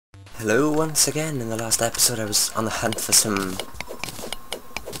Hello once again. In the last episode I was on the hunt for some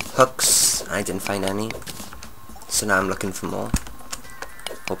hooks. I didn't find any, so now I'm looking for more.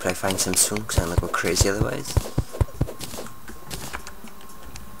 Hopefully I find some soon, because I'm gonna go crazy otherwise.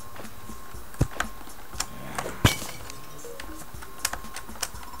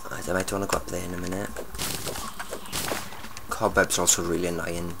 I might want to go up there in a minute. Cobwebs are also really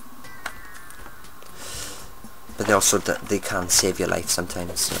annoying, but they can save your life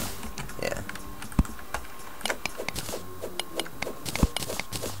sometimes, so yeah.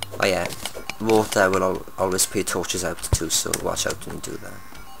 Oh yeah, water will always put your torches out too, so watch out when you do that.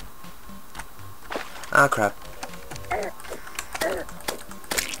 Ah crap.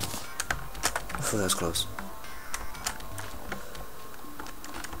 Oh, that was close.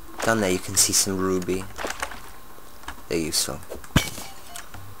 Down there you can see some ruby. They're useful.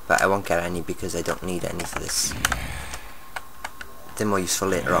 But I won't get any because I don't need any for this. They're more useful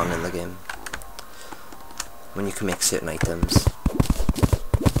later on in the game, when you can make certain items.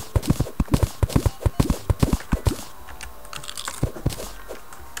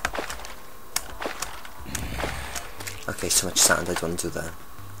 Okay, so much sand, I don't want to do that.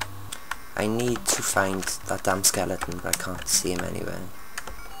 I need to find that damn skeleton, but I can't see him anywhere.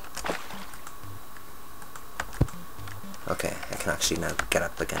 Okay, I can actually now get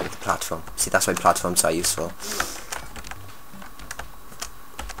up again with the platform. See, that's why platforms are useful.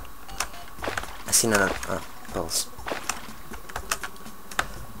 I seen another... oh, balls.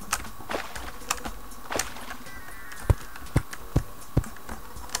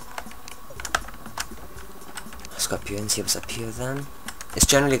 Let's go up here and see what's up here then. It's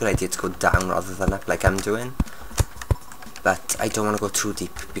generally a good idea to go down rather than up like I'm doing. But I don't want to go too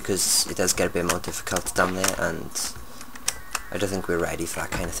deep because it does get a bit more difficult down there, and I don't think we're ready for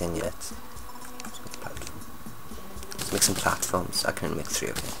that kind of thing yet. Let's make some platforms. I can only make 3,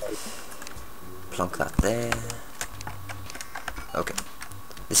 okay. Plonk that there. Okay.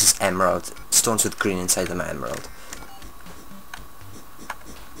 This is emerald. Stones with green inside them are emerald.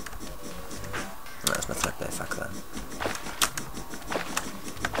 No, there's nothing up there, fuck that.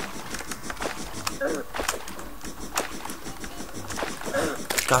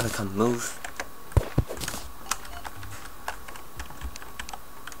 God, I can't move.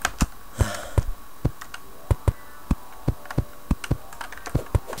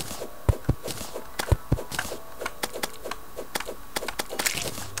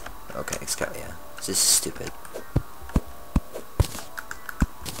 Okay, yeah. This is stupid.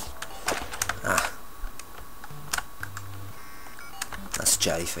 Ah. That's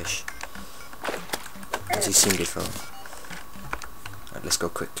jellyfish. As you've seen before. Right, let's go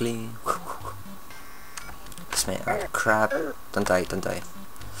quickly. Oh, crab. Don't die, don't die.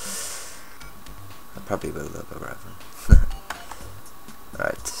 I probably will though, but whatever.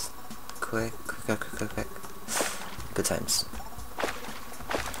 Alright. Quick. Good times.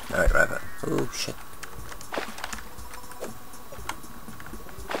 Alright, rabbit. Oh shit.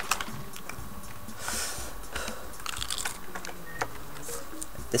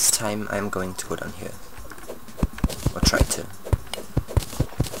 This time I'm going to go down here. Or try to.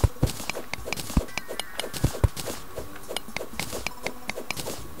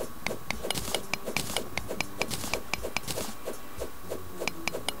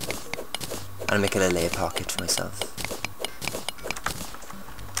 I'll make it a layer pocket for myself.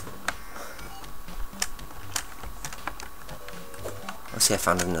 See, I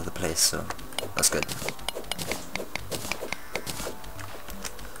found another place, so that's good.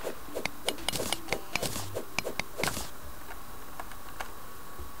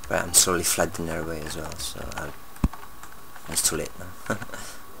 Right, I'm slowly flooding their way as well, so it's too late now.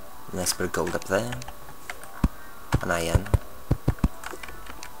 Nice bit of gold up there. An iron.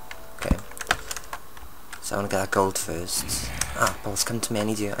 Okay. So I want to get that gold first. Ah, balls, come to me, I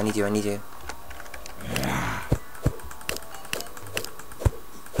need you.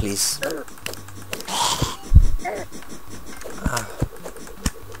 Please. Ah.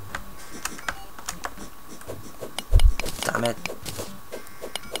 Damn it.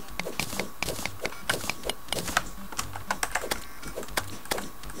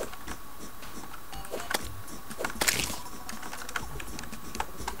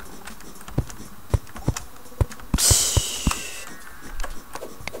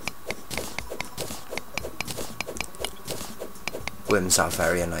 Worms are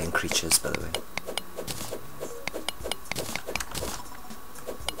very annoying creatures, by the way.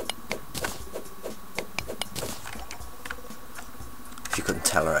 If you couldn't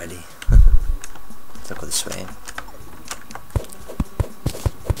tell already. Let's go this way.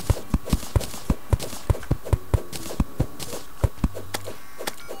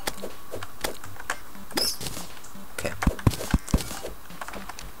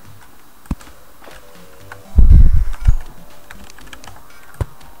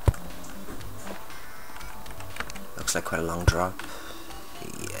 quite a long drop.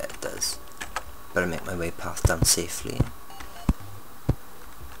 Yeah, it does. Better make my way path down safely.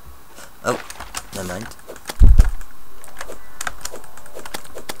 Oh, never mind.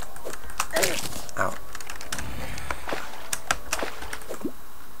 Ow.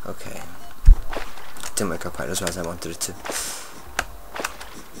 Okay. Didn't work out quite as well as I wanted it to.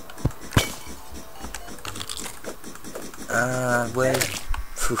 Where?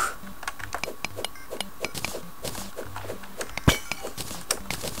 Phew.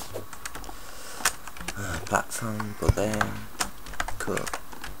 Platform, go there. Cool.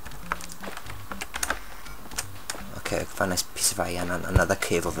 Okay, I can find a nice piece of iron and another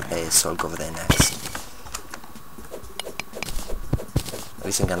cave over there, so I'll go over there next. At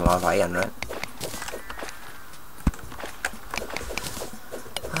least I'm getting a lot of iron, right?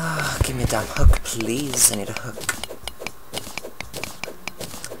 Ah, give me a damn hook, please. I need a hook.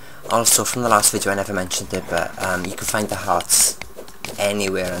 Also, from the last video I never mentioned it, but you can find the hearts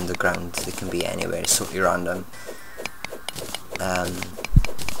anywhere underground. They can be anywhere, it's totally random.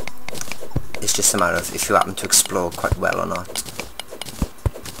 It's just a matter of if you happen to explore quite well or not.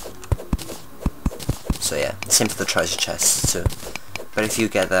 So yeah, same for the treasure chests too. But if you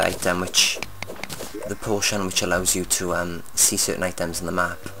get the item the potion which allows you to see certain items on the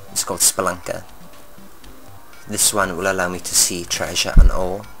map, it's called S.L.A.C. This one will allow me to see treasure and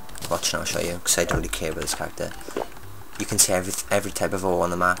ore. Watch now, I'll show you, because I don't really care about this character. You can see every type of ore on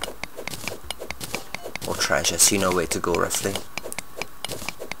the map, or treasure, so you know where to go roughly.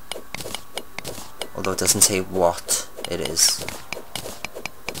 Although it doesn't say what it is.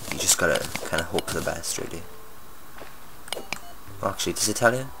 You just gotta kind of hope for the best, really. Well, actually, does it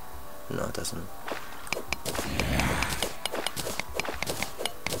tell you? No, it doesn't.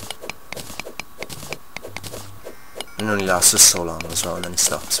 It only lasts for so long as well, and then it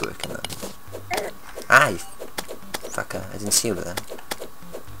stops working then. Ah, fucker, I didn't see you over there.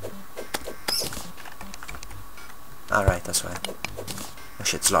 Alright, that's why. Oh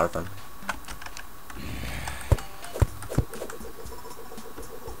shit, it's a lot of them.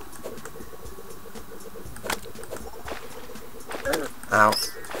 Ow.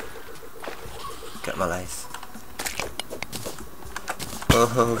 Get my life.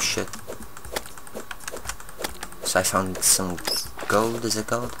 Oh shit. So I found some gold, is it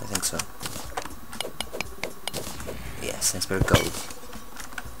gold? I think so. Yes, nice bit of gold.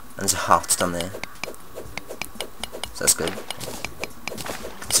 And there's a heart down there. So that's good.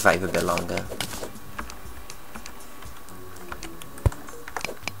 Can survive a bit longer.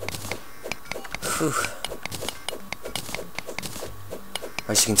 Whew.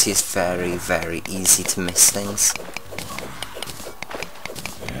 As you can see, it's very, very easy to miss things.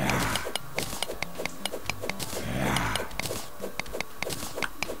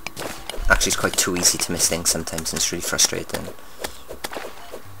 Actually, it's quite too easy to miss things sometimes, and it's really frustrating.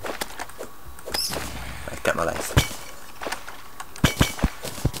 Right, get my life.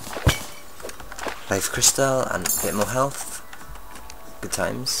 Life crystal and a bit more health. Good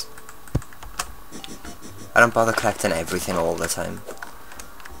times. I don't bother collecting everything all the time.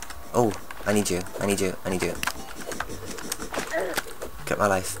 Oh, I need you, I need you, I need you. Get my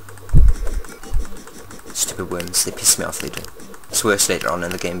life. Stupid worms, they piss me off, they do. It's worse later on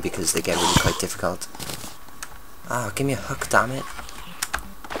in the game because they get really quite difficult. Ah, give me a hook, damn it.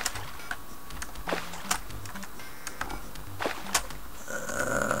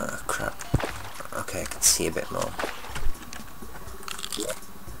 Crap. Okay, I can see a bit more.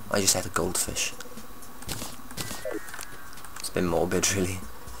 I just had a goldfish. It's a bit morbid, really.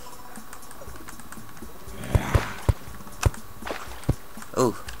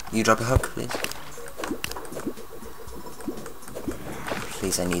 Oh, you drop a hook, please.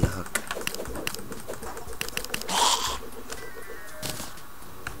 Please, I need a hook.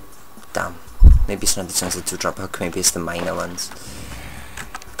 Damn. Maybe it's not the ones that do drop a hook, maybe it's the minor ones.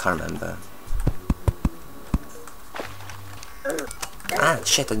 Can't remember. Ah,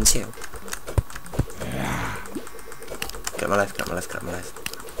 shit, I didn't see you. Get my life, get my life, get my life.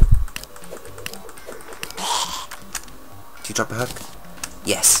 Do you drop a hook?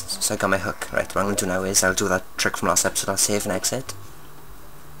 Yes, so I got my hook. Right, what I'm going to do now is I'll do that trick from last episode. I'll save and exit.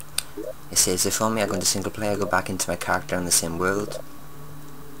 It saves it for me. I go into single player, go back into my character in the same world.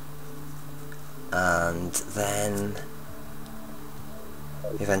 And then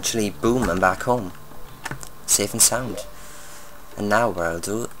eventually, boom, I'm back home. Safe and sound. And now what I'll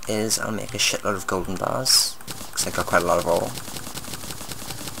do is I'll make a shitload of golden bars, because I got quite a lot of ore.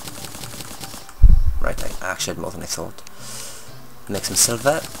 Right, I actually had more than I thought. Make some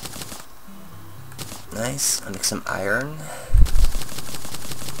silver. Nice. I'll make some iron.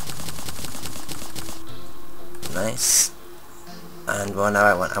 Nice. And well, now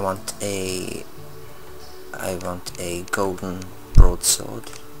I want a golden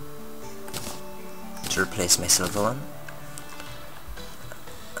broadsword to replace my silver one.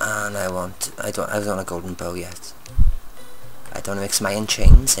 And I don't want a golden bow yet. I don't want to mix my iron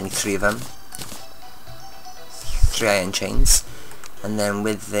chains. I need 3 of them. 3 iron chains. And then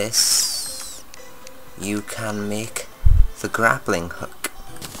with this, you can make the grappling hook.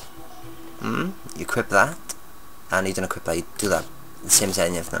 You equip that, and you don't equip that, you do that the same as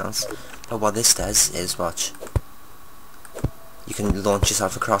anything else. But what this does is, watch, you can launch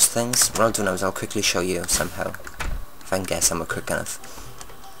yourself across things. What I'll do now is I'll quickly show you somehow, if I can guess I'm quick enough.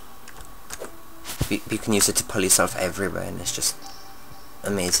 You can use it to pull yourself everywhere, and it's just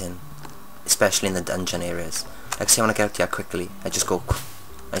amazing, especially in the dungeon areas. Like, say I want to get up here quickly, I just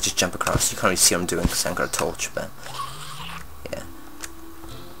jump across. You can't really see what I'm doing because I haven't got a torch, but yeah.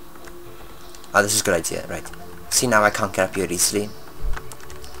 Oh, this is a good idea, right. See, now I can't get up here easily.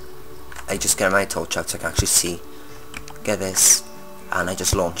 I just get my torch out so I can actually see. Get this, and I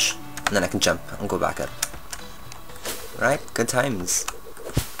just launch, and then I can jump and go back up. Right, good times.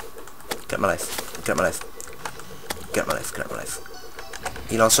 Get my life, get my life, get my life, get my life.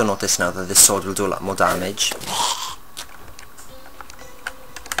 You'll also notice now that this sword will do a lot more damage.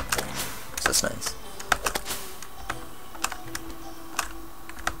 So that's nice.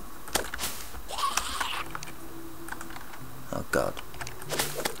 Oh god.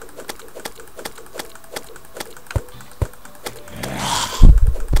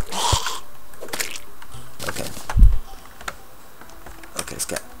 Okay. Okay, let's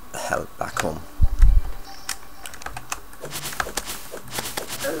get the hell back home.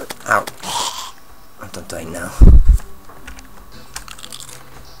 Ow. I'm not dying now.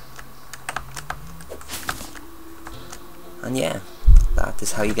 And yeah, that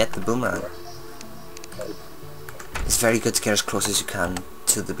is how you get the boomerang. It's very good to get as close as you can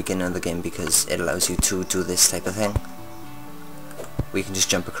to the beginning of the game because it allows you to do this type of thing. Where you can just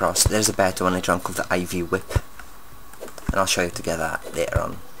jump across. There's a better one later on called the Ivy Whip. And I'll show you how to get that later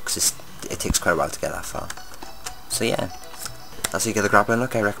on, because it takes quite a while to get that far. So yeah, that's how you get the grappling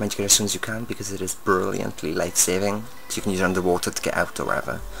hook. I recommend you get it as soon as you can because it is brilliantly life-saving. So you can use it underwater to get out or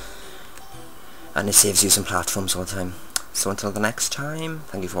wherever. And it saves you some platforms all the time. So until the next time,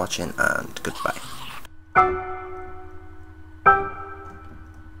 thank you for watching and goodbye.